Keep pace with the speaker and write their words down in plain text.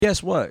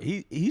Guess what?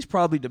 He's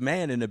probably the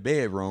man in the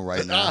bedroom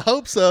right now. I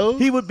hope so.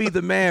 He would be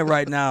the man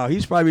right now.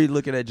 He's probably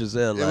looking at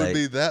Giselle it like would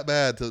be that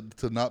bad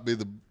to not be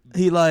the.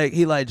 he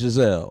like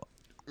Giselle.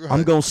 Right.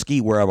 I'm gonna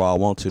ski wherever I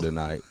want to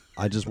tonight.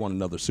 I just want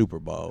another Super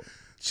Bowl.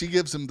 She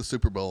gives him the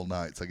Super Bowl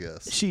nights, I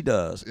guess. She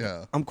does.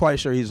 Yeah. I'm quite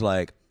sure he's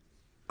like,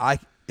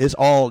 it's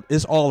all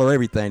or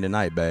everything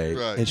tonight, babe.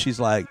 Right. And she's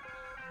like,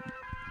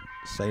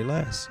 say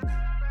less.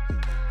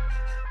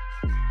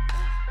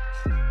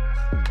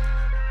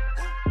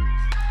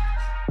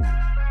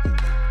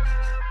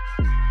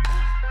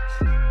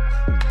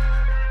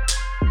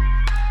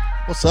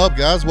 What's up,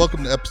 guys?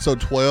 Welcome to episode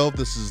 12.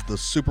 This is the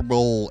Super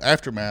Bowl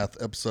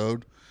aftermath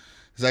episode.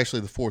 It's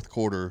actually the fourth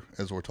quarter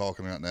as we're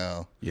talking about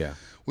now. Yeah.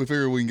 We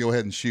figure we can go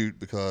ahead and shoot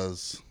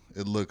because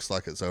it looks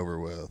like it's over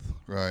with,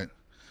 right?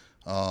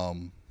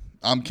 I'm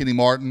Kenny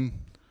Martin.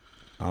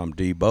 I'm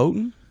D.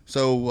 Bowden.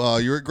 So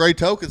you're at Gray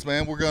Tokens,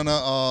 man. We're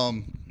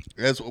gonna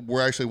as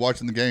we're actually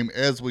watching the game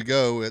as we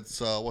go.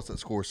 It's what's that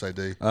score say,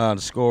 D? The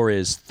score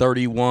is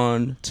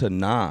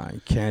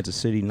 31-9. Kansas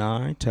City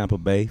 9, Tampa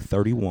Bay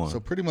 31. So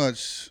pretty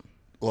much,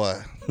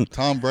 what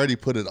Tom Brady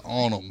put it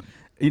on them.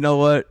 You know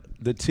what?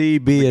 The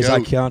TB, as I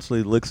GOAT.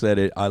 constantly look at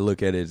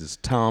it as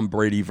Tom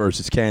Brady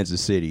versus Kansas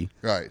City.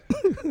 Right.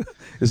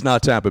 It's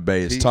not Tampa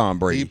Bay. It's Tom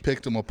Brady. He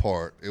picked them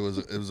apart. It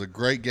was a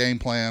great game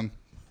plan.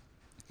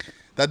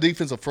 That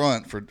defensive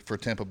front for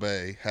Tampa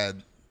Bay has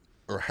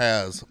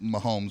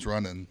Mahomes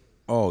running.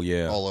 Oh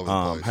yeah, all over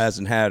the place.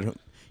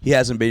 He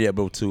hasn't been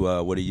able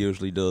to what he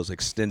usually does,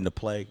 extend the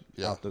play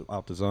Yeah.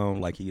 out the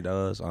zone like he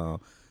does.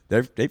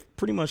 They've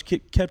pretty much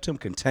kept him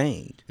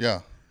contained.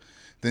 Yeah.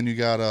 Then you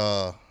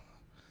got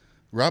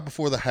right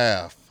before the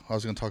half. I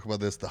was going to talk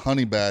about this. The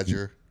Honey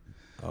Badger.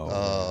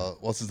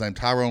 What's his name?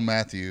 Tyrone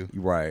Matthew.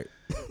 Right.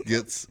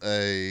 Gets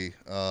a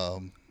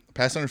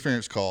pass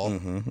interference call.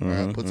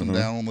 Puts him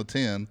down on the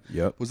 10.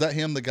 Yep. Was that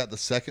him that got the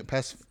second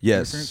pass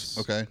Yes. interference?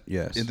 Okay.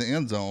 Yes. In the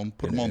end zone,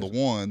 put him on the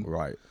 1.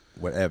 Right.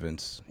 With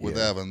Evans. With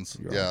Yeah. Evans,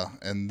 Right. yeah.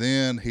 And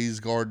then he's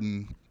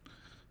guarding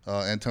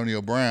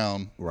Antonio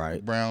Brown.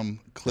 Right.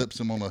 Brown clips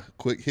him on a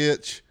quick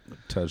hitch.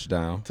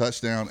 Touchdown.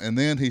 And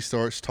then he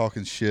starts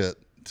talking shit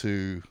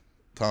to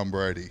Tom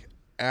Brady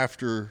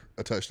after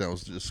a touchdown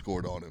was just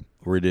scored on him.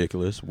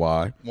 Ridiculous.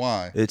 Why?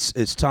 Why?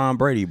 It's Tom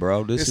Brady,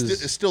 bro.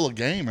 It's still a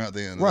game out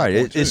there. Right.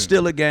 It's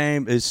still a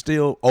game. It's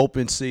still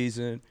open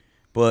season,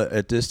 but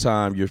at this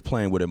time you're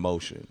playing with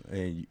emotion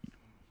and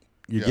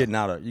you're getting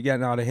out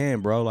of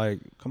hand, bro. Like,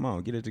 come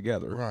on, get it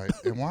together. Right.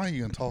 And why are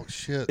you gonna talk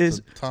shit It's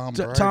to Tom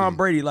Brady? Tom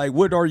Brady, like,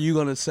 what are you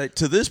gonna say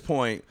to this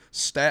point?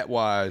 Stat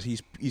wise,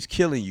 he's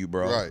killing you,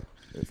 bro. Right.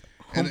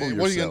 Humble And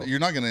what are yourself. you're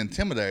not going to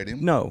intimidate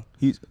him. No,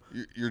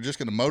 You're just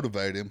going to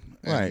motivate him.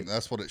 And Right.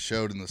 that's what it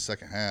showed in the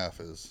second half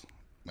is,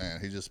 man,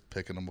 he's just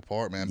picking them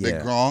apart, man. Yeah.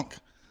 Big Gronk.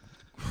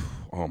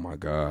 Oh my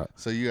God.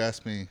 So you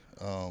asked me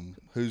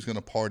who's going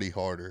to party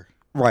harder.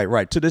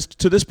 Right. To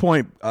this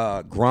point,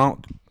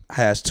 Gronk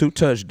has 2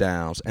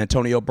 touchdowns.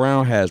 Antonio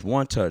Brown has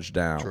 1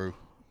 touchdown. True.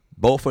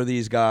 Both of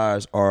these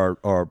guys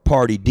are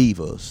party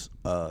divas.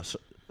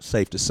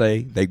 Safe to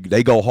say,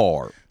 they go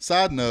hard.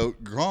 Side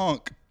note,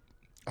 Gronk,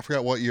 I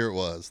forgot what year it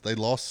was. They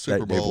lost the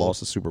Super Bowl. They've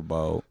lost the Super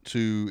Bowl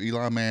to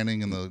Eli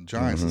Manning and the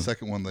Giants. The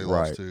second one they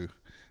lost to.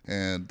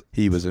 And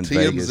He was in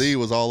TMZ Vegas.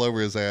 was all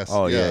over his ass.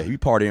 Oh yeah, he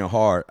partying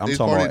hard. I'm He's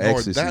talking about partying hard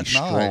ecstasy that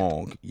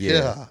strong. night.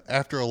 Yeah.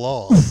 After a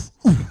loss.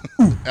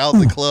 Out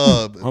the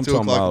club at I'm 2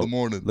 talking o'clock about in the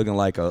morning. looking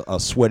like a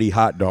sweaty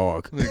hot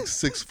dog. Like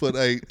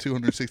 6'8",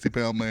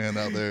 260-pound man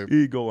out there,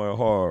 He going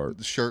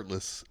hard.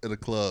 shirtless at a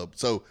club.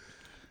 So,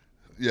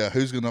 yeah,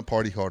 who's going to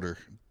party harder?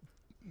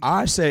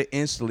 I said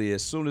instantly,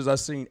 as soon as I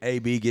seen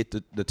AB get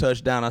the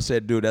touchdown, I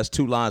said, dude, that's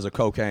 2 lines of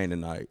cocaine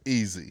tonight.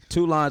 Easy.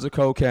 2 lines of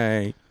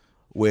cocaine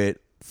with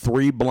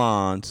 3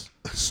 blondes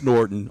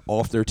snorting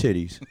off their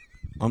titties.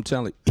 I'm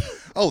telling you.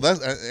 Oh,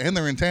 and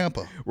they're in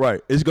Tampa.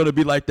 Right. It's going to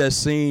be like that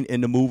scene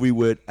in the movie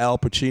with Al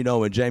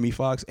Pacino and Jamie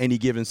Foxx, Any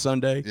Given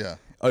Sunday. Yeah.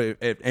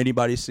 If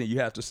anybody's seen, you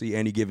have to see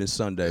Any Given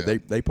Sunday. Yeah.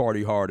 They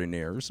party hard in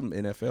there. There's some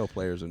NFL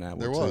players in that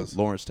There one, was. too.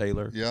 Lawrence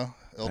Taylor. Yeah,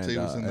 LT And,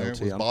 was in there.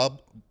 LT, Was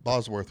Bob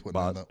Bosworth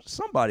wasn't in that.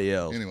 Somebody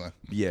else. Anyway.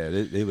 Yeah,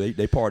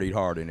 they partied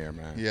hard in there,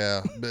 man.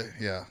 Yeah, but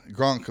yeah.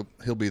 Gronk,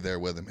 he'll be there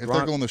with him. If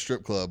they're going to the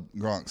strip club,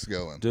 Gronk's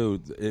going.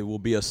 Dude, it will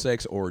be a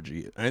sex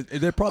orgy. And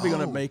they're probably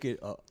going to make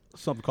it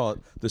something called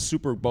the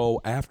Super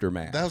Bowl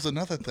aftermath. That was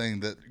another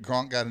thing that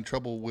Gronk got in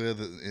trouble with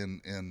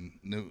in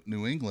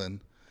New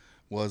England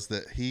was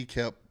that he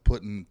kept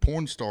putting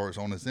porn stars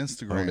on his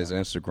Instagram. On his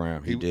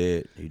Instagram. He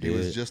did. He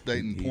was just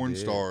dating porn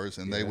stars,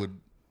 and they would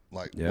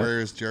wear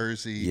his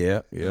jersey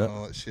and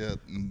all that shit.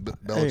 And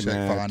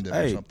Belichick fined him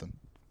or something.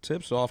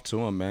 Tips off to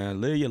him,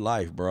 man. Live your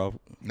life, bro.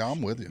 No,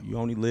 I'm with you. You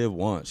only live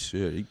once.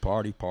 Shit, you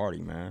party,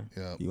 man.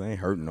 Yeah. You ain't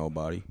hurting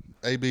nobody.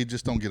 AB,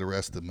 just don't get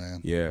arrested,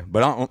 man. Yeah,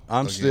 but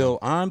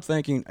I'm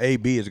thinking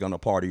AB is going to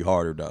party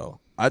harder, though.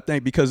 I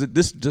think because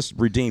this just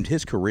redeemed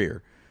his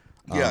career.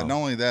 Yeah, not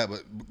only that,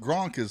 but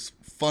Gronk is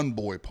fun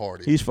boy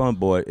party. He's fun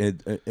boy,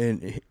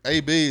 and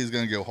AB is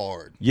going to go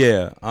hard.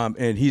 Yeah,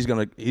 and he's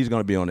gonna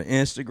be on the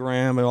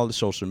Instagram and all the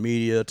social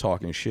media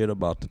talking shit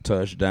about the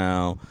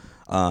touchdown.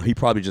 He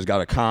probably just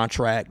got a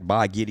contract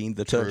by getting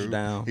the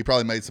touchdown. He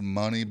probably made some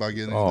money by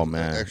getting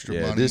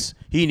extra money.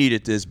 He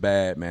needed this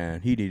bad,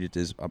 man. He needed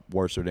this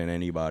worse than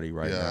anybody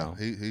right now.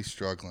 Yeah, he's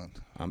struggling.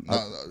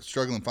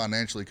 Struggling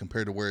financially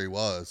compared to where he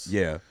was.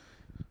 Yeah.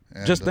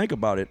 And just think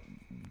about it.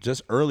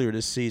 Just earlier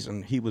this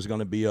season, he was going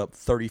to be up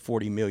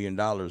 $30-40 million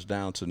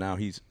down to now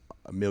he's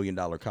 $1 million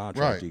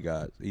contract he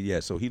got.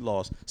 Yeah, so he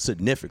lost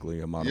significantly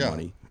amount of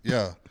money.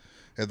 Yeah.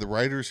 At the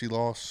Raiders, he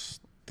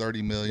lost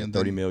 $30 million.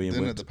 Yeah, $30 million.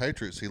 Then at the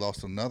Patriots, he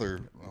lost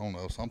another, I don't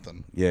know,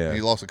 something. Yeah. And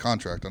he lost a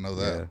contract. I know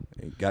that.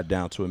 Yeah. It got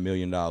down to $1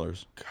 million. Golly.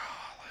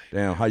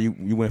 Damn, how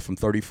you went from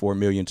 $34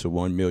 million to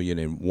 $1 million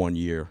in 1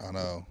 year. I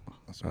know.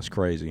 That's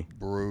crazy.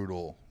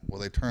 Brutal.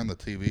 Well, they turned the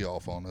TV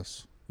off on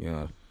us.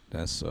 Yeah,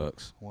 that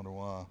sucks. Wonder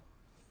why.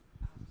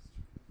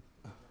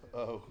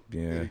 Oh,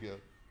 yeah. There you go.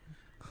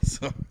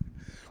 So,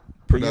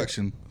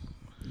 production.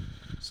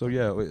 So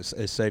yeah,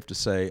 it's safe to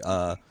say.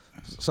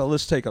 So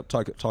let's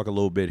talk a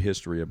little bit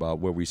history about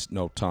where we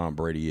know Tom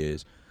Brady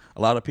is.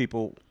 A lot of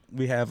people,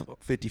 we have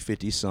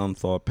 50-50. Some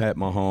thought Pat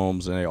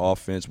Mahomes and their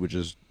offense would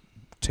just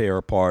tear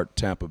apart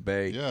Tampa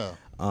Bay. Yeah.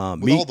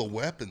 With all the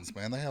weapons,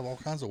 man, they have all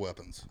kinds of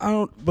weapons.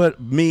 But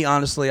me,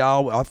 honestly,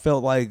 I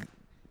felt like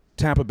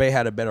Tampa Bay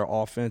had a better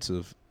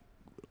offensive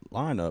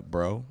lineup,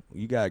 bro.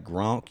 You got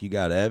Gronk, you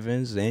got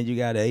Evans, and you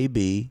got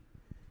AB.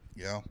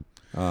 Yeah.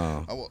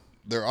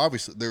 They're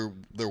obviously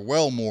they're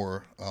well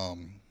more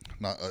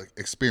not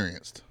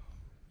experienced.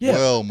 Yeah.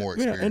 Well more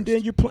experienced. Yeah,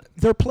 and then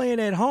they're playing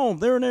at home.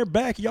 They're in their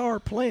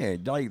backyard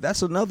playing. Like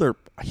that's another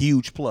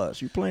huge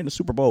plus. You're playing the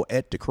Super Bowl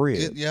at the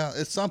crib.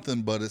 It's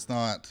something, but it's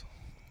not.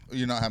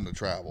 You're not having to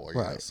travel. I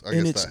guess. I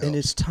guess and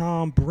it's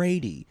Tom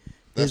Brady.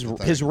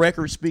 His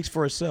record speaks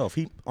for itself.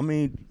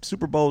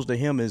 Super Bowls to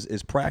him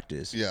is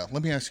practice. Yeah.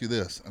 Let me ask you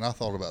this, and I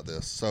thought about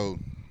this. So,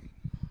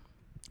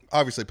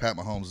 obviously, Pat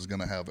Mahomes is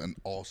going to have an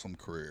awesome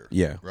career.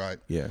 Yeah. Right.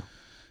 Yeah.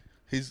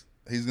 He's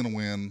going to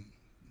win.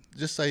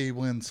 Just say he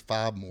wins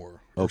 5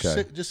 more.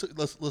 Okay.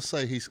 Let's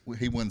say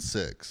he wins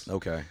 6.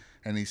 Okay.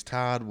 And he's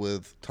tied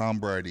with Tom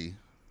Brady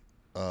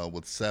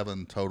with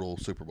 7 total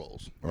Super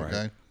Bowls.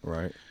 Okay.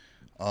 Right.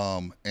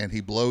 And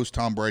he blows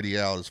Tom Brady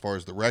out as far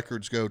as the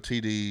records go,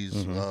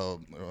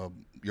 TDs,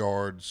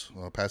 yards,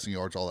 passing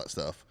yards, all that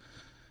stuff.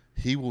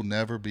 He will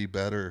never be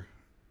better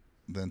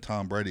than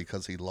Tom Brady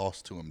because he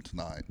lost to him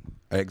tonight.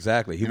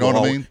 Exactly. You know what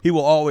I mean? He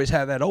will always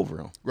have that over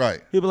him.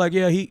 Right. He'll be like,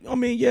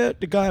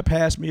 the guy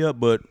passed me up,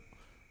 but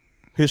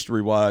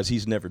history-wise,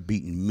 he's never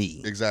beaten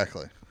me.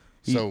 Exactly.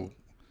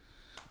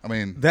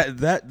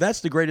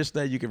 That's the greatest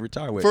thing you can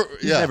retire with.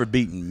 He's never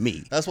beaten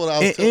me. That's what I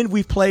was and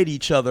we've played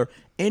each other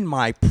in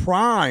my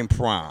prime,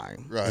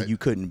 right. And you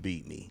couldn't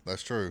beat me.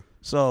 That's true.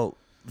 So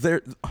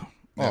there.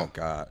 Yeah. Oh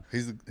God,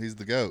 he's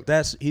the GOAT.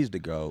 He's the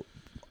GOAT.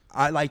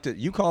 I like to.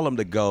 You call him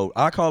the GOAT.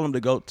 I call him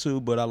the GOAT too,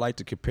 but I like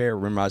to compare.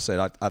 Remember, I said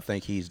I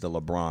think he's the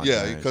LeBron.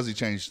 Yeah, because he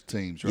changed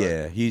teams. Right?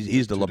 Yeah,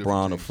 he's the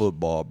LeBron of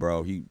football,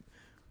 bro. He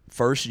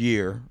first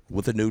year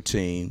with a new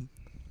team,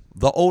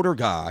 the older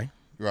guy,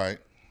 right?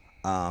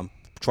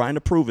 Trying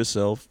to prove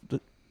himself to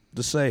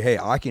say, hey,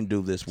 I can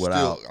do this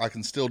without. I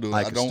can still do it.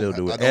 I can still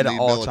do it at an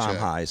all-time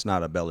high. It's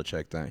not a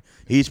Belichick thing.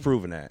 He's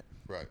proven that.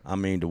 Right.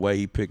 The way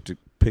he picked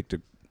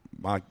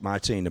my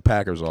team, the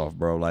Packers, off,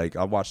 bro. Like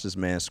I watched this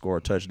man score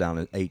a touchdown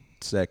in 8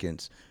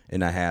 seconds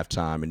in a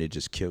halftime, and it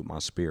just killed my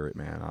spirit,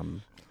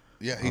 man.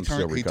 He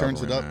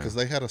turns it up because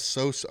they had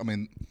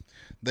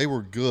they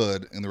were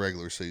good in the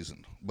regular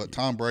season, but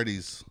Tom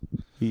Brady's.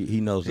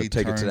 He knows to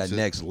take it to that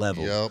next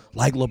level. Yep.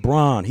 Like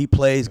LeBron, he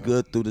plays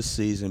good through the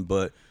season,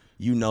 but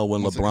when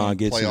LeBron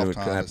gets into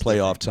that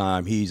playoff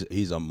time,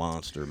 he's a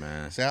monster,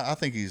 man. See, I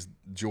think he's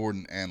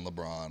Jordan and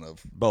LeBron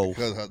of both.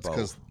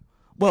 Because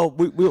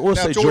we'll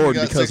say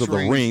Jordan because of the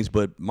rings. rings,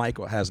 but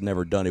Michael has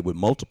never done it with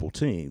multiple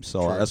teams,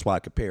 so that's why I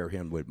compare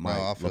him with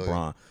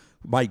LeBron.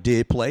 Mike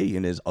did play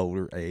in his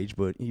older age,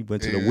 but he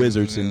went to the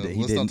Wizards and he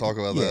didn't. Let's not talk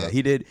about that.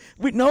 He did.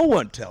 No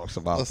one talks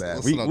about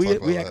that. We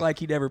act that. like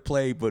he never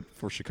played, but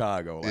for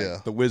Chicago,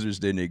 the Wizards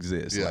didn't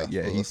exist.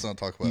 Let's not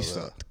talk about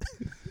that.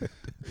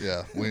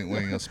 Yeah, we ain't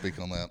gonna speak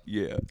on that.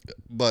 Yeah,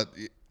 but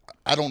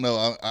I don't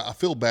know. I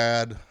feel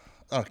bad.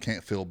 I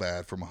can't feel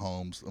bad for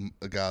Mahomes.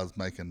 The guy's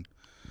making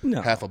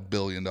 $500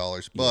 million,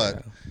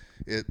 but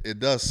it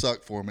does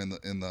suck for him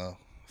in the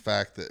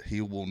fact that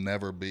he will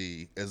never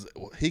be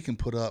he can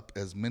put up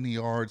as many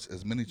yards,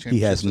 as many championships.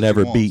 He has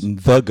never beaten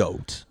the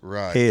GOAT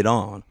head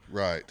on.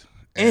 Right.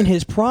 In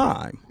his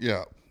prime.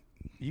 Yeah.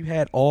 You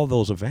had all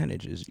those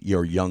advantages.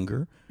 You're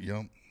younger.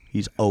 Yep.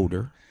 He's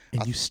older,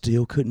 and you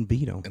still couldn't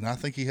beat him. And I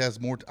think he has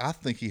more. I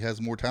think he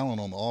has more talent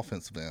on the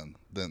offensive end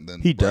than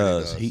he Brady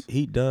does.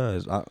 He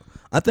does.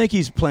 I think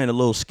he's playing a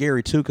little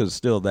scary too, because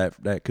still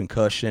that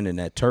concussion and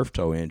that turf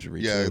toe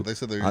injury. Yeah, too. They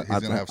said he's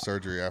going to have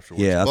surgery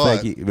afterwards. Yeah, I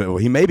think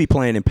he may be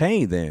playing in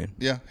pain then.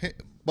 Yeah,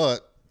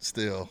 but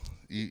still,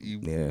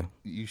 you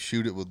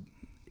shoot it with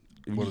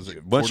what is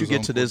it? Once you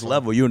get to this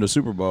level, you in the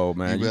Super Bowl,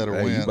 man. You better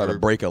win. You better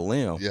break a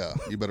limb. Yeah,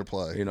 you better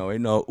play. You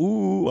know,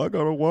 ooh, I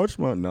gotta watch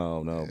my.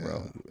 No,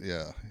 bro.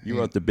 Yeah,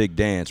 You're at the big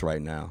dance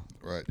right now.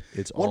 Right.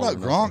 It's what all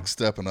about Gronk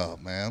stepping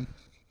up, man?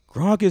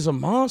 Gronk is a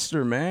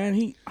monster,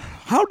 man.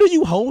 How do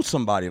you hold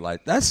somebody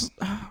like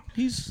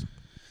he's?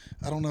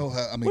 I don't know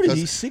how. I mean, what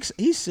is he?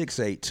 He's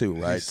 6'8" too,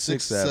 right?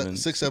 6'7",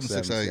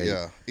 6'8".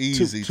 Yeah,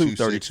 easy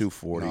 230,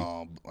 240.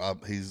 No,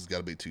 he's got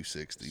to be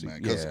 260,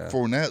 man. Because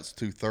Fournette's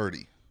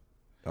 230.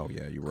 Oh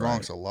yeah, you're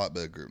right. Gronk's a lot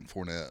bigger than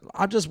Fournette.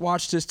 I just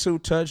watched his 2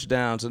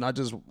 touchdowns, and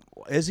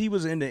as he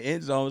was in the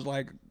end zone, I was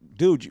like,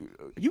 dude,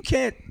 you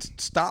can't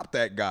stop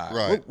that guy.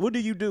 Right. What do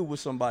you do with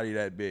somebody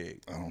that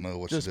big? I don't know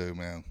what you do,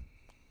 man.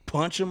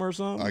 Punch him or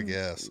something? I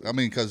guess. I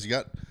mean, because you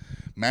got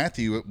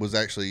Matthew was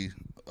actually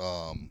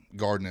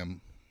guarding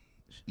him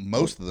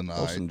most of the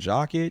night. Some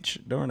jock itch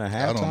during the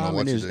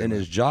halftime in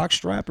his jock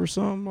strap or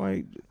something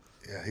like.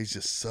 Yeah, he's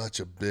just such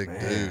a big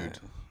dude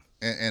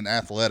and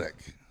athletic,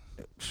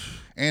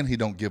 and he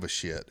don't give a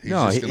shit. He's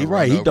just gonna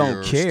run over he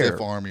don't care.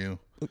 Stiff arm you.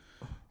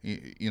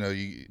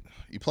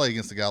 You play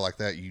against a guy like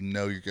that, you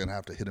know you're gonna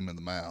have to hit him in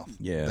the mouth.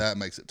 Yeah, that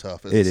makes it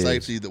tough. As a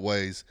safety that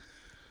weighs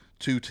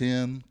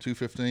 210,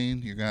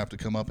 215, you're gonna have to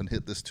come up and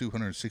hit this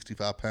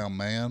 265-pound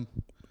man.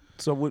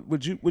 So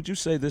would you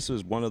say this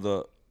is one of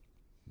the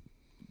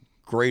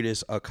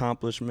greatest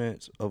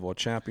accomplishments of a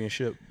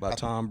championship by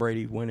Tom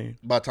Brady winning?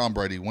 By Tom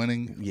Brady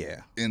winning?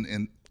 Yeah.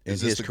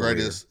 Is this the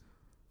greatest?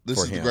 This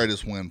is the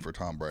greatest win for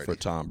Tom Brady. For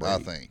Tom Brady, I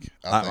think.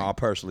 I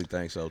personally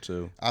think so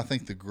too. I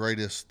think the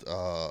greatest,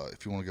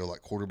 if you want to go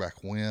like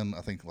quarterback win,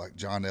 I think like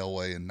John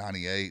Elway in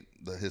 '98,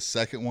 his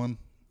second one.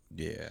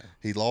 Yeah.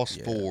 He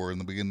lost 4 in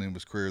the beginning of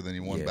his career, then he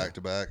won back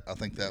to back. I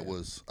think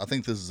I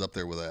think this is up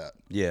there with that.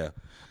 Yeah.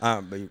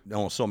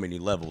 On so many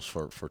levels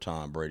for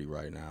Tom Brady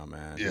right now,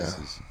 man. Yeah.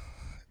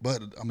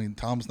 But, I mean,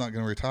 Tom's not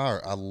going to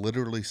retire. I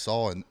literally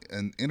saw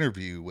an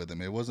interview with him.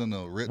 It wasn't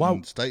a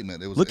written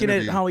statement. It was looking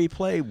at how he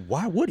played,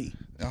 why would he?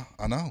 Yeah,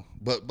 I know.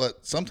 But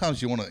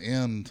sometimes you want to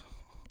end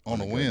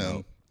on a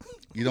win.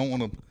 You don't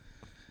want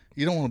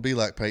to be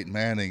like Peyton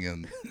Manning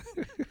and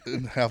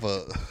have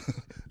a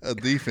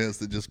defense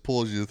that just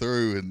pulls you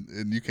through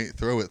and you can't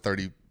throw it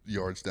 30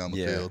 yards down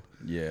the field.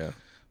 Yeah.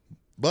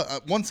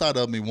 But one side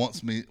of me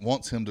wants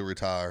him to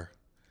retire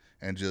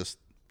and just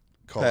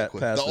call it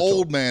quits. The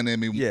old man in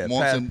me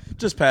wants him.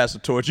 Just pass the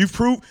torch. You've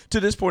proved,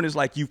 to this point, it's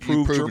like you've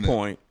proved your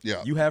point.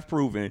 Yeah. You have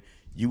proven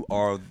you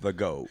are the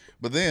GOAT.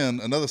 But then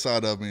another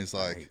side of me is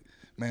like,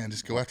 man,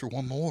 just go after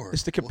one more.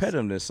 It's the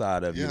competitiveness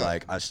side of you.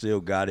 Like, I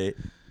still got it.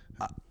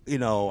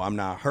 I'm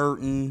not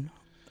hurting.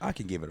 I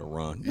can give it a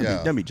run.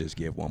 Let me just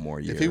give one more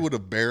year. If he would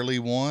have barely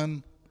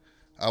won,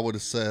 I would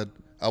have said,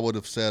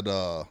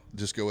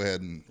 just go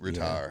ahead and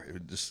retire.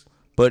 Yeah.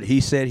 But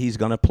he said he's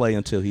going to play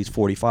until he's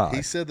 45.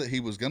 He said that he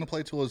was going to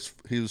play till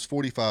he was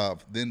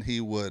 45. Then he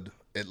would.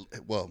 Let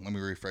me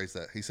rephrase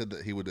that. He said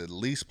that he would at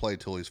least play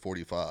till he's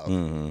 45.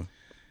 Mm-hmm.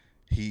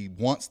 He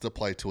wants to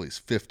play till he's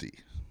 50.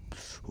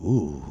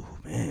 Ooh,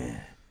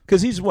 man.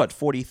 Because he's what,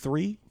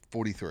 43?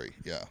 43,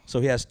 yeah.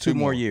 So he has two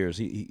more years.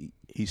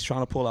 He's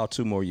trying to pull out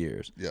 2 more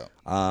years. Yeah.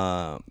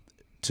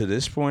 To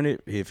this point,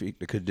 if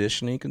the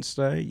conditioning can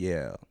stay,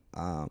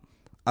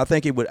 I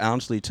think it would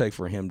honestly take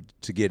for him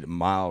to get a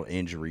mild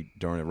injury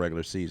during the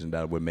regular season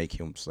that would make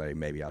him say,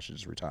 maybe I should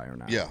just retire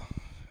now. Yeah.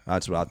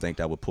 That's what I think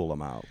that would pull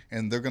him out.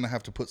 And they're going to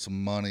have to put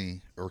some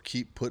money or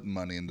keep putting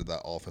money into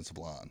that offensive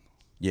line.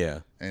 Yeah.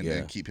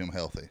 And keep him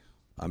healthy.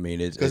 I mean,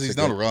 because he's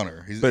not a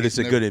runner. It's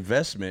a good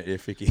investment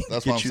if it can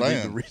get you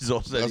the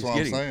results that he's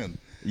getting. That's what I'm saying.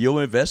 You'll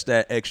invest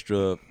that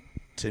extra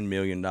 $10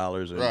 million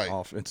in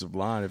offensive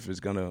line if it's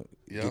going to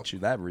get you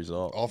that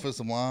result.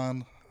 Offensive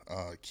line,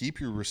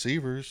 keep your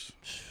receivers.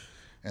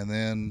 And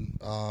then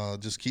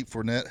just keep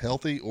Fournette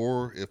healthy,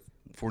 or if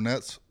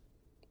Fournette's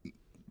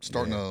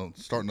starting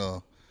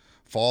to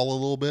fall a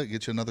little bit,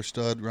 get you another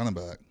stud running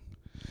back.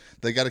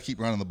 They got to keep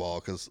running the ball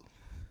because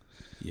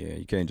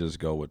you can't just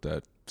go with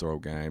that throw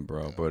game,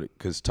 bro. Yeah. But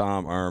because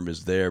Tom Erm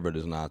is there, but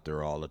is not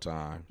there all the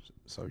time,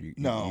 so you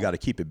got to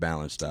keep it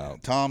balanced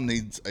out. Tom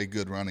needs a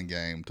good running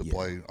game to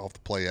play off the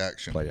play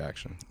action.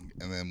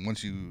 And then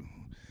once you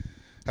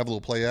have a little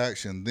play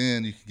action,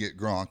 then you can get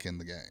Gronk in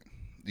the game.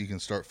 You can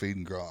start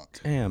feeding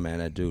Gronk. Damn, man,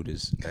 that dude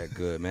is that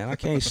good, man. I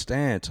can't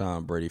stand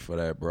Tom Brady for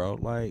that, bro.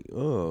 Like,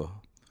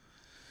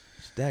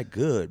 it's that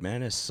good,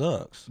 man. It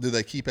sucks. Do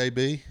they keep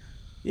AB?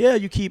 Yeah,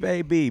 you keep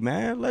AB,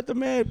 man. Let the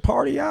man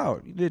party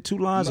out. You did 2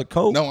 lines of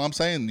coke. No, I'm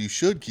saying you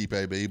should keep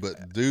AB,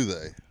 but do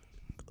they?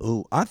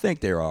 Ooh, I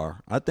think there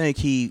are. I think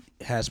he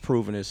has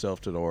proven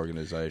himself to the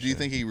organization. Do you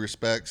think he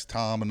respects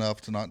Tom enough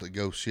to not to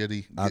go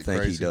shitty? I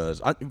think he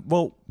does.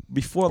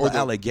 Before the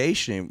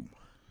allegation,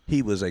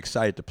 he was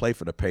excited to play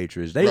for the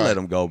Patriots. They let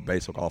him go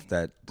basically off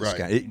that.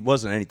 It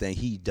wasn't anything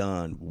he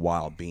done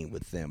while being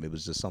with them. It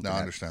was just something. No, I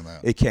understand that.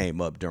 It came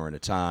up during the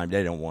time.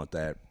 They don't want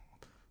that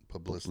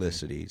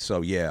publicity.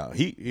 So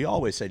he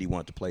always said he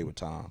wanted to play with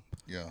Tom.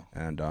 Yeah.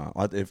 And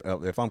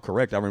if I'm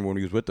correct, I remember when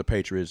he was with the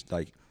Patriots,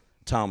 like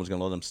Tom was going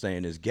to let him stay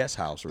in his guest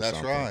house or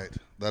something. That's right.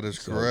 That is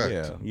correct.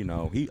 Yeah, you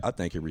know, I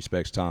think he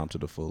respects Tom to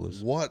the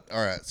fullest. What?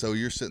 All right. So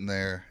you're sitting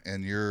there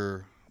and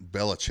you're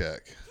Belichick.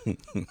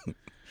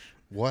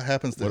 What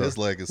happens to his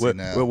legacy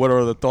now? What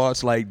are the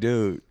thoughts like,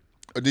 dude?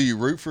 Or do you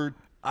root for?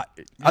 I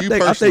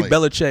think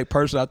Belichick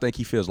personally, I think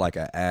he feels like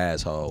an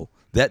asshole.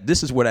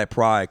 This is where that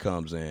pride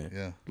comes in.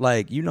 Yeah.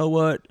 Like, you know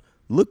what?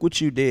 Look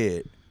what you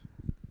did.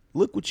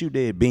 Look what you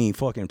did being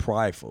fucking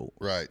prideful.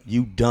 Right.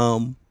 You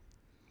dumb,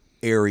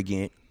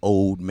 arrogant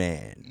old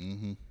man.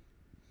 Mm-hmm.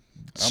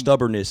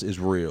 Stubbornness is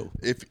real.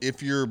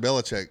 If you're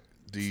Belichick,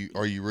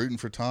 are you rooting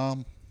for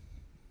Tom?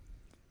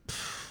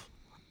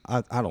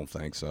 I don't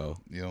think so.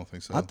 You don't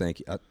think so?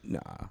 Nah.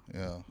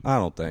 Yeah. I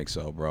don't think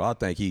so, bro. I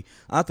think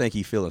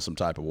he feeling some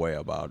type of way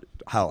about it,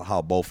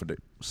 how both of the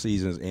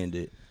seasons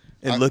ended.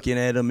 And looking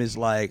at him is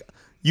like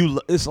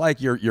it's like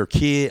your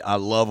kid. I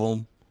love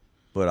him,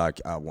 but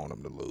I want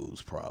him to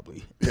lose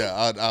probably. Yeah,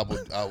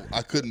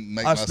 I couldn't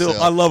make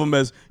I love him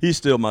as he's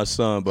still my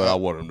son, but I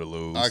want him to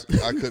lose.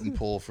 I couldn't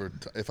pull for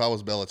if I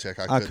was Belichick.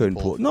 I couldn't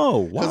pull.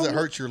 No, because it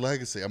hurts your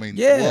legacy. I mean,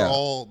 yeah,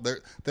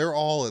 they're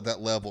all at that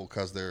level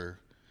because they're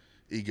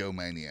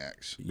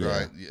egomaniacs,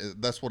 right?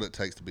 That's what it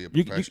takes to be a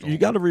professional. You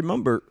got to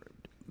remember,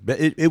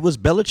 it was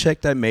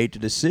Belichick that made the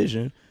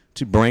decision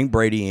to bring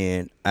Brady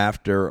in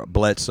after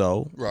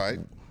Bledsoe, right?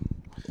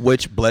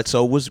 Which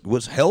Bledsoe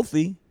was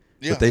healthy,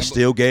 but they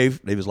still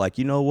gave. They was like,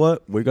 you know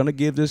what, we're gonna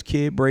give this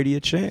kid Brady a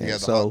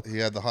chance. He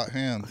had the hot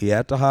hand. He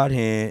had the hot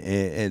hand,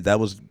 and that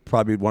was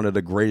probably one of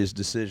the greatest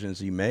decisions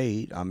he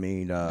made. I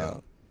mean,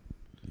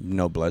 you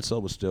know, Bledsoe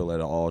was still at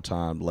an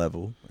all-time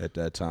level at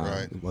that time.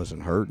 Right. He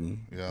wasn't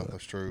hurting. Yeah,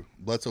 that's true.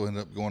 Bledsoe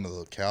ended up going to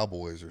the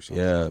Cowboys or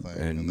something. Yeah,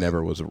 and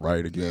never was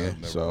right again.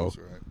 Yeah,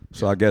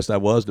 so I guess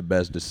that was the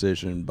best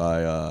decision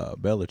by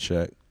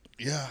Belichick.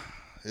 Yeah,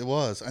 it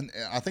was. And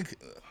I think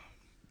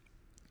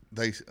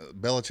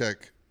Belichick,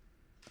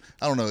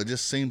 I don't know, it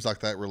just seems like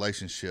that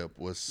relationship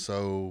was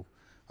so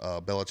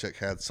Belichick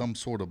had some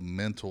sort of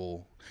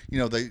mental, you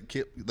know, they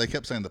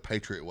kept saying the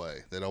Patriot way.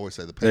 They'd always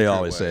say the Patriot way. They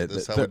always say it.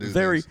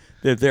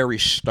 They're very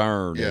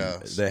stern. Yeah.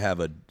 They have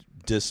a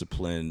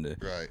discipline.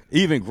 Right.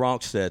 Even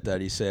Gronk said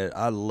that. He said,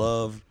 I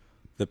love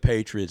the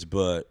Patriots,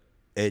 but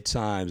at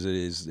times it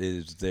is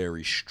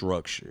very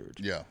structured.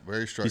 Yeah,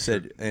 very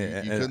structured. He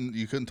said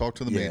you couldn't talk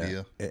to the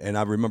media. And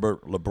I remember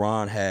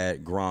LeBron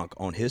had Gronk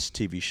on his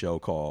TV show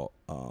called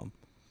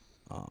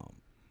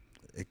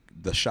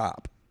The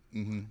Shop.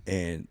 Mm-hmm.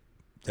 And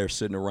they're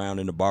sitting around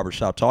in the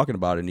barbershop talking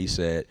about it, and he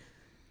said,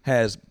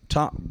 has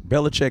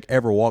Belichick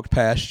ever walked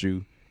past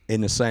you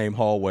in the same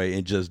hallway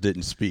and just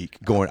didn't speak,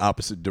 going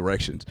opposite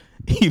directions?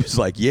 He was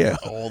like, yeah.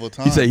 All the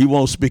time. He said he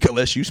won't speak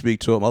unless you speak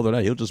to him. Other than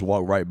that, he'll just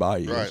walk right by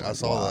you. Right, I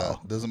saw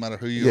that. Doesn't matter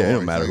who you are. Yeah, it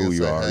don't matter who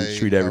you are. Hey, you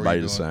treat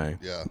everybody the same.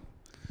 Yeah.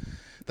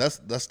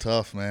 That's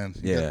tough, man.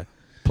 Yeah.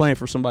 Playing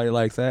for somebody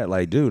like that,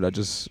 like, dude, I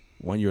just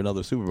won you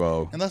another Super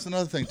Bowl. And that's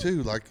another thing,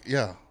 too. Like,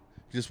 yeah.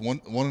 Just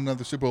won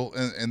another Super Bowl,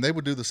 and they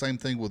would do the same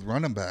thing with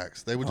running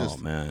backs. They would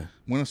just win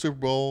a Super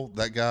Bowl.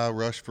 That guy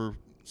rushed for,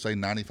 say,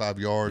 95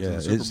 yards in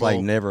the Super Bowl. It's like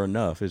never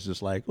enough. It's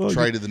just like, well,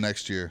 traded the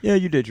next year. Yeah,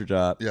 you did your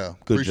job. Yeah,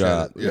 good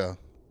job. It. Yeah,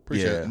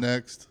 appreciate it.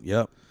 Next.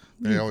 Yep.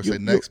 They always say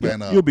next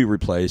man up. You'll be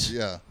replaced.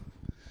 Yeah,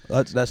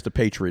 that's the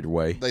Patriot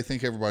way. They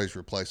think everybody's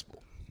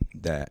replaceable.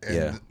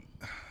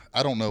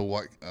 I don't know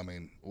what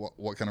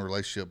kind of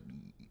relationship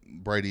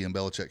Brady and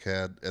Belichick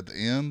had at the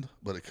end,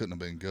 but it couldn't have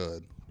been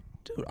good.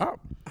 Dude,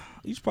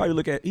 he probably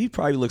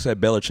looks at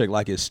Belichick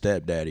like his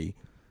stepdaddy.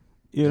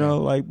 You know,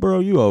 like, bro,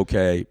 you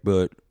okay,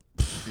 but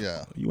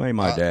you ain't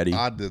my daddy.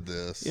 I did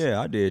this.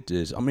 Yeah, I did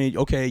this. I mean,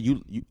 okay,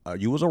 you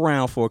was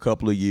around for a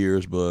couple of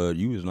years, but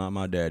you was not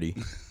my daddy.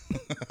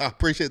 I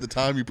appreciate the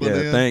time you put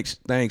in. Thanks,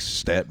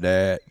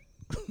 stepdad.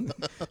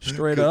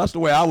 Straight up, that's the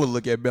way I would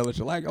look at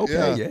Belichick. Like,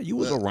 okay, you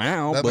was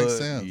around, that but makes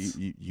sense.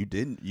 You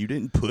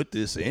didn't put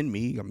this in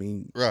me. I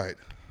mean, right.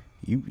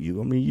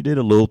 You did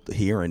a little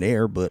here and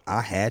there, but I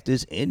had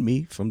this in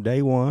me from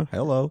day one.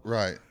 Hello.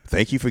 Right.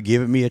 Thank you for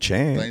giving me a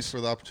chance. Thanks for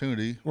the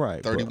opportunity.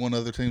 Right. 31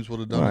 other teams would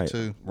have done it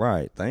too.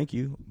 Right. Thank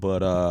you.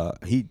 But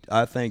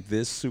I think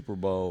this Super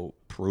Bowl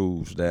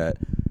proves that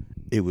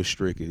it was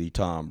strictly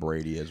Tom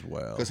Brady as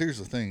well. Because here's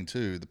the thing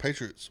too, the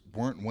Patriots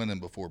weren't winning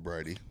before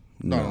Brady.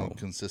 Not on a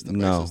consistent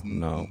basis.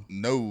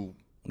 No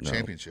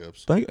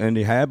championships. And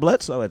they had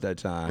Bledsoe at that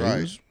time.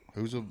 Right.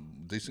 Who's a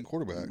decent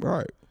quarterback.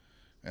 Right.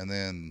 And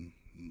then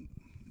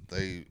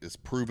it's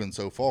proven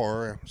so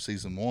far,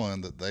 season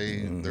one, that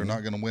they're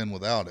not going to win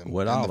without him.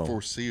 In the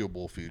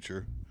foreseeable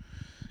future.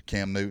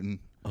 Cam Newton.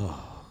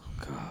 Oh,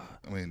 God.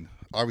 I mean,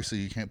 obviously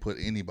you can't put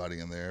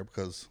anybody in there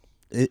because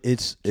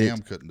Cam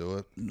couldn't do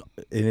it. And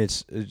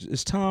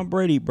it's Tom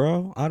Brady,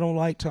 bro. I don't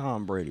like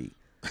Tom Brady.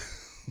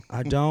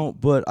 I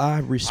don't, but I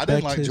respect I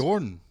didn't like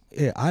Jordan.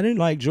 Yeah, I didn't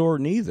like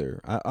Jordan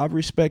either. I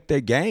respect their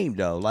game,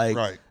 though.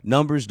 Like,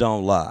 numbers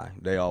don't lie.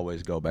 They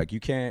always go back.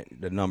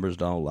 The numbers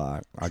don't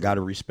lie. I got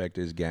to respect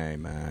his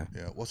game, man.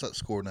 Yeah, what's that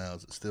score now?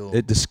 Is it still?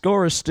 The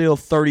score is still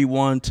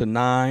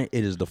 31-9.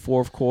 It is the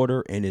fourth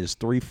quarter, and it is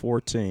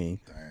 3-14.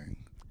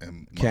 Dang.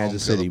 and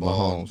Kansas City,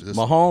 Mahomes. Just,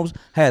 Mahomes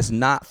has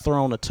not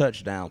thrown a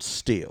touchdown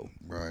still.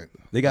 Right.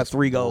 They got That's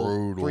 3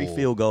 brutal.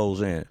 field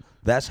goals in.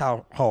 That's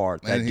how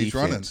hard that and he's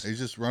defense. running. He's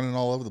just running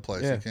all over the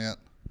place. Yeah. He can't.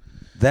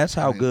 That's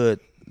how good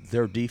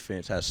their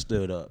defense has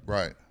stood up.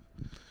 Right.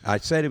 I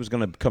said it was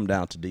going to come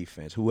down to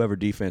defense. Whoever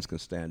defense can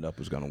stand up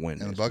is going to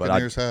win. And this. the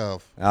Buccaneers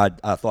have.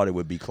 I thought it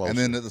would be close. And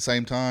then at the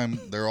same time,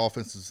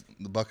 the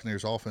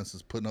Buccaneers' offense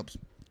is putting up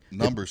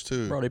numbers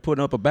too. Bro, they're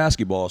putting up a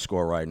basketball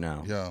score right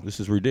now. Yeah. This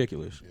is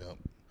ridiculous. Yep.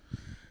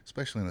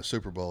 Especially in a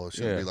Super Bowl, it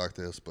shouldn't be like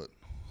this, but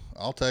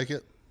I'll take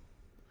it.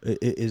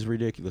 It is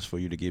ridiculous for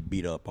you to get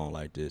beat up on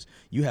like this.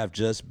 You have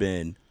just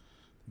been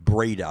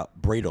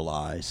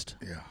Bradalized.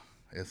 Yeah,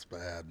 it's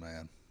bad,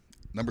 man.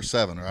 Number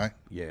 7, right?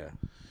 Yeah.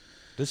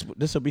 This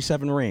will be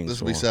 7 rings. This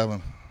will be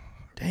 7.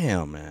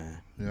 Damn, man.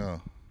 Yeah.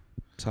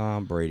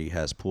 Tom Brady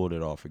has pulled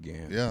it off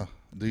again. Yeah.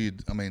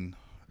 I mean,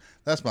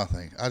 that's my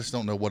thing. I just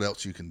don't know what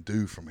else you can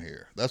do from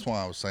here. That's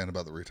why I was saying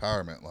about the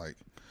retirement. Like,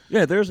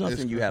 yeah, there's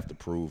nothing you have to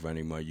prove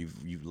anymore.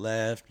 You've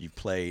left. You've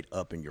played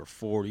up in your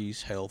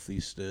 40s,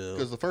 healthy still.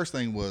 Because the first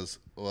thing was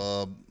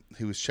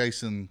he was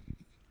chasing.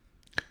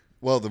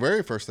 Well, the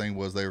very first thing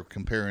was they were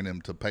comparing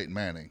him to Peyton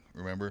Manning.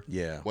 Remember?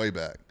 Yeah. Way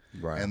back.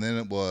 Right. And then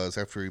it was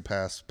after he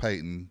passed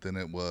Peyton. Then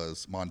it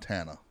was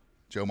Montana,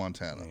 Joe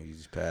Montana.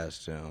 He's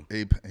passed him.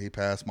 He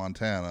passed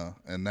Montana,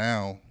 and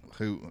now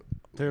who?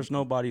 There's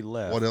nobody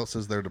left. What else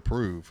is there to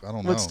prove? I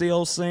don't know. What's the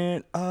old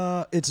saying?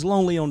 It's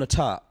lonely on the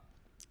top.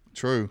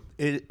 True.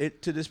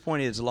 It to this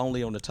point, it's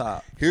lonely on the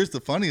top. Here's the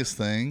funniest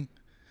thing,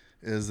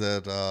 is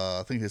that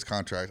I think his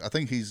contract. I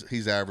think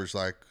he's averaged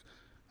like,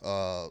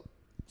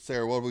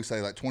 Sarah, what do we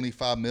say, like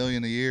 $25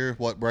 million a year?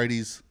 What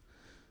Brady's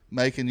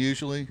making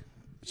usually,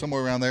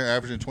 somewhere around there,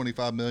 averaging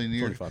 $25 million a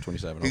year. 25,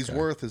 27. He's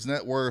okay. his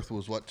net worth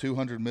was what,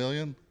 $200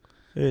 million.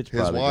 It's His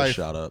probably wife just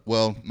shot up.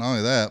 Well, not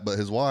only that, but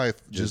his wife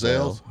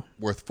Giselle's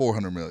worth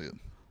 $400 million.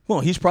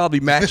 Well, he's probably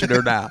matching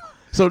her now.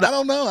 So I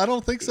don't know. I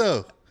don't think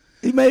so.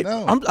 He may.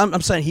 No.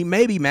 I'm saying he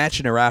may be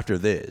matching her after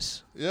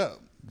this. Yeah.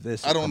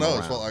 This I don't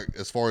know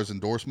as far as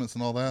endorsements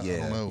and all that. Yeah, I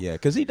don't know. yeah,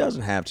 because he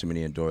doesn't have too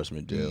many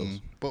endorsement deals.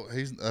 But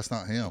that's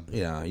not him.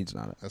 Yeah, he's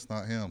not. That's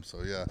not him.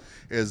 So yeah,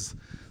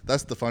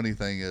 that's the funny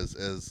thing is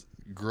as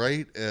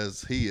great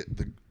as the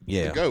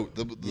GOAT,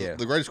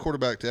 the greatest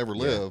quarterback to ever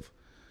live,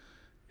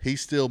 he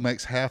still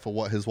makes half of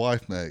what his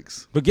wife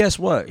makes. But guess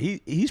what?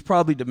 He's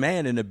probably the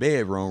man in the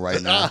bedroom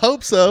right now. I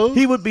hope so.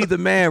 He would be the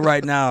man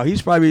right now.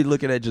 He's probably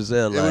looking at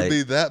Giselle it would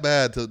be that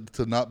bad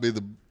to not be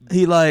the.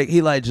 He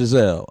like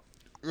Giselle.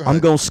 Right. I'm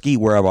gonna ski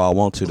wherever I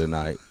want to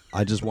tonight.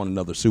 I just want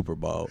another Super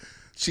Bowl.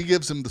 She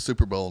gives him the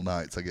Super Bowl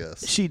nights, I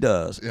guess. She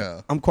does.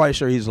 Yeah. I'm quite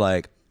sure he's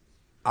like,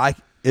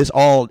 it's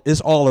all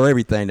or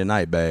everything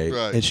tonight, babe.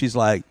 Right. And she's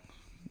like,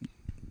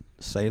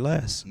 say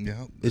less.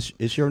 Yeah.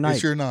 It's your night.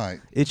 It's your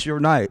night. It's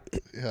your night.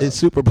 Yeah. It's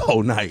Super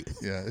Bowl night.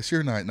 Yeah, it's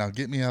your night. Now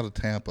get me out of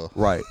Tampa.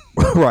 Right.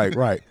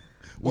 right.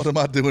 What am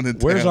I doing in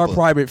Tampa? Where's our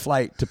private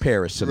flight to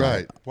Paris tonight?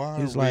 Right.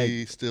 Why are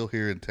we still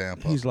here in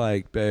Tampa? He's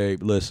like,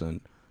 babe,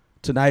 listen,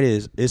 tonight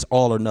it's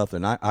all or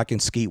nothing. I can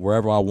ski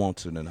wherever I want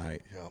to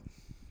tonight. Yep.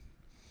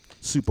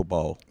 Super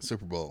Bowl.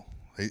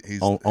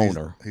 He's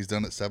owner. He's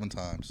done it 7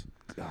 times.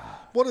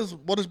 What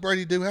does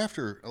Brady do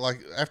after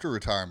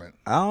retirement?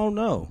 I don't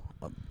know.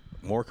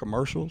 More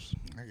commercials?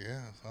 I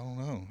guess. I don't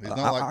know. He's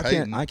not like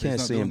Peyton. I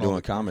can't see him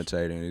doing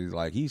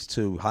commentating. He's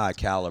too high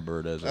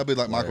caliber. That'd be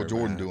like Michael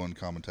Jordan doing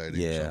commentating.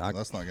 Yeah.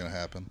 That's not going to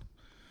happen.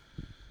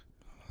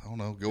 I don't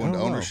know. Go into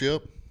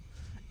ownership?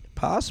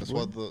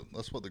 Possibly.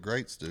 That's what the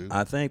greats do.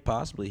 I think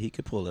possibly he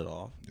could pull it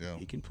off. Yeah.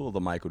 He can pull the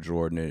Michael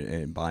Jordan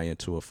and buy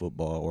into a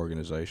football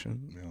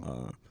organization.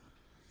 Yeah.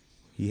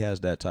 He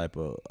has that type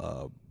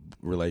of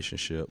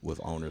relationship with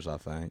owners, I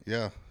think.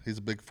 Yeah, he's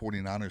a big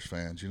 49ers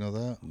fan. Do you know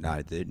that? No,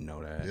 I didn't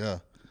know that. Yeah.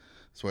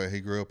 That's why he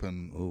grew up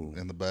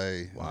in the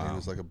Bay. Wow. He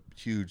was like a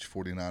huge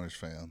 49ers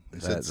fan. He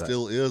said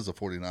still is a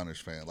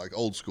 49ers fan, like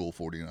old school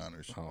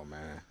 49ers. Oh,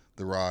 man.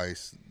 The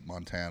Rice,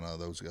 Montana,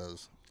 those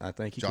guys. I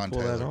think he John can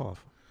pull Taylor. that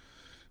off.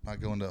 Not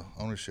going to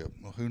ownership.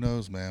 Well, who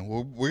knows, man?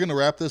 We're going to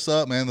wrap this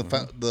up, man.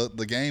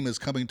 The game is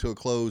coming to a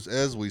close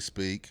as we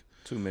speak.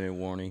 2-minute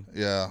warning.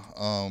 Yeah.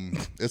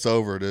 It's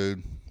over,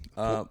 dude.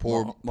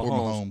 Poor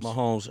Mahomes.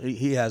 Mahomes,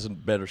 he has a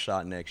better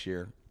shot next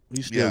year.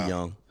 He's still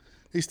young.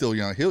 He's still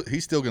young.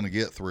 He's still going to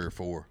get 3 or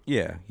 4.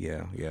 Yeah.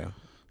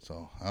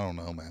 So, I don't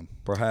know, man.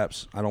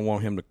 Perhaps. I don't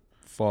want him to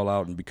fall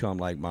out and become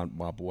like my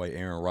boy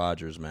Aaron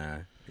Rodgers,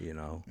 man. You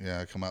know.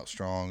 Yeah, come out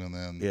strong and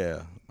then.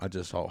 Yeah, I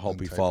just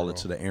hope he fall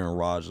into the Aaron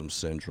Rodgers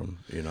syndrome.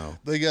 You know.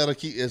 They got to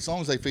keep, as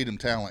long as they feed him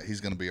talent, he's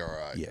going to be all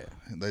right. Yeah.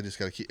 They just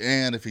got to keep,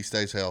 and if he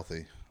stays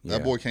healthy.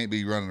 That boy can't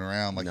be running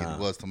around like he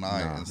was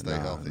tonight and stay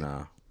healthy.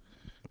 I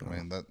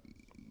mean, that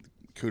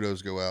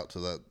kudos go out to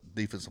that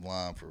defensive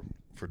line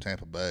for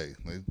Tampa Bay.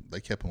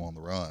 They kept him on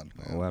the run,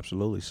 man. Oh,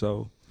 absolutely.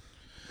 So,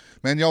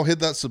 man, y'all hit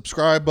that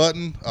subscribe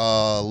button.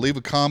 Leave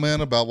a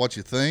comment about what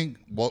you think,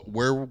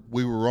 where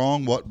we were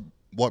wrong,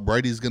 what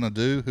Brady's going to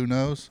do. Who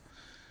knows?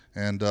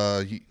 And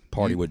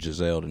party with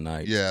Giselle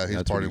tonight. Yeah, he's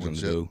That's partying what with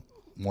Giselle.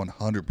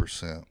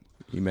 100%.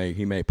 He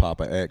may pop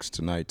an X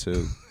tonight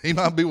too. He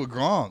might be with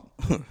Gronk.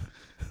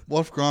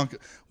 What if Gronk?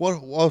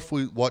 What if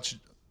we watch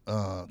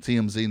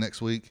TMZ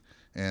next week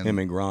and him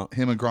and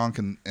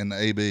Gronk and the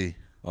AB?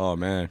 Oh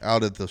man,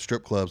 out at the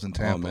strip clubs in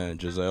Tampa. Oh man,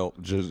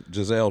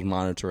 Giselle's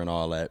monitoring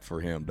all that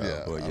for him, though.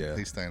 Yeah, but yeah,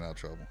 he's staying out of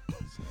trouble.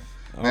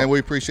 So. Man, we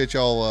appreciate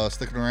y'all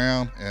sticking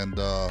around, and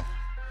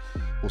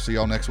we'll see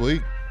y'all next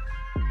week.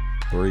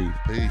 Breathe.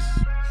 Peace.